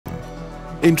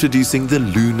Introducing the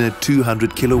Luna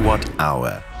 200 kilowatt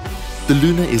hour. The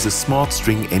Luna is a smart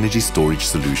string energy storage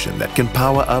solution that can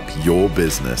power up your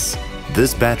business.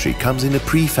 This battery comes in a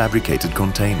prefabricated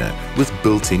container with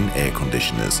built-in air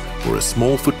conditioners for a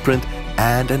small footprint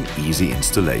and an easy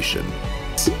installation.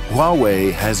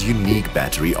 Huawei has unique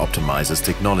battery optimizers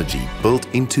technology built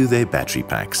into their battery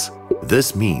packs.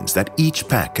 This means that each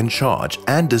pack can charge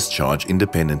and discharge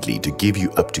independently to give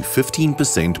you up to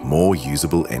 15% more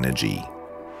usable energy.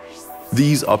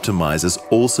 These optimizers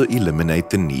also eliminate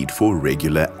the need for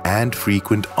regular and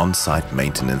frequent on-site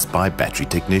maintenance by battery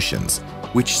technicians,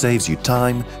 which saves you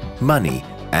time, money,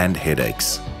 and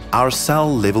headaches. Our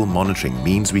cell-level monitoring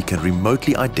means we can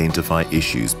remotely identify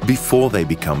issues before they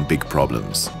become big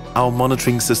problems. Our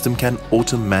monitoring system can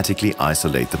automatically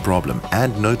isolate the problem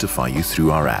and notify you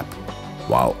through our app,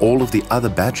 while all of the other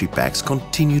battery packs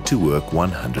continue to work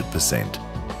 100%.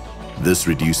 This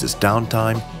reduces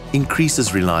downtime,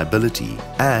 increases reliability,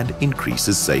 and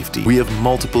increases safety. We have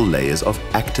multiple layers of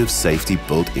active safety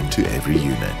built into every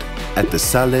unit. At the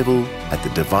cell level, at the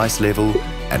device level,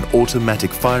 an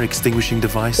automatic fire extinguishing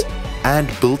device, and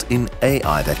built-in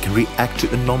AI that can react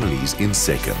to anomalies in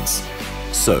seconds.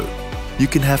 So, you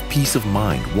can have peace of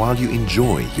mind while you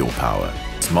enjoy your power.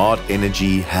 Smart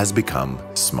energy has become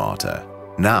smarter.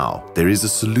 Now, there is a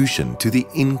solution to the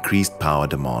increased power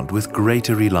demand with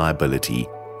greater reliability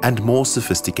and more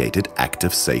sophisticated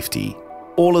active safety.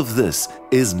 All of this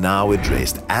is now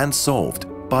addressed and solved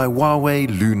by Huawei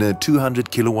Luna 200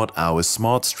 kilowatt hour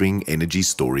smart string energy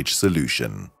storage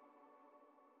solution.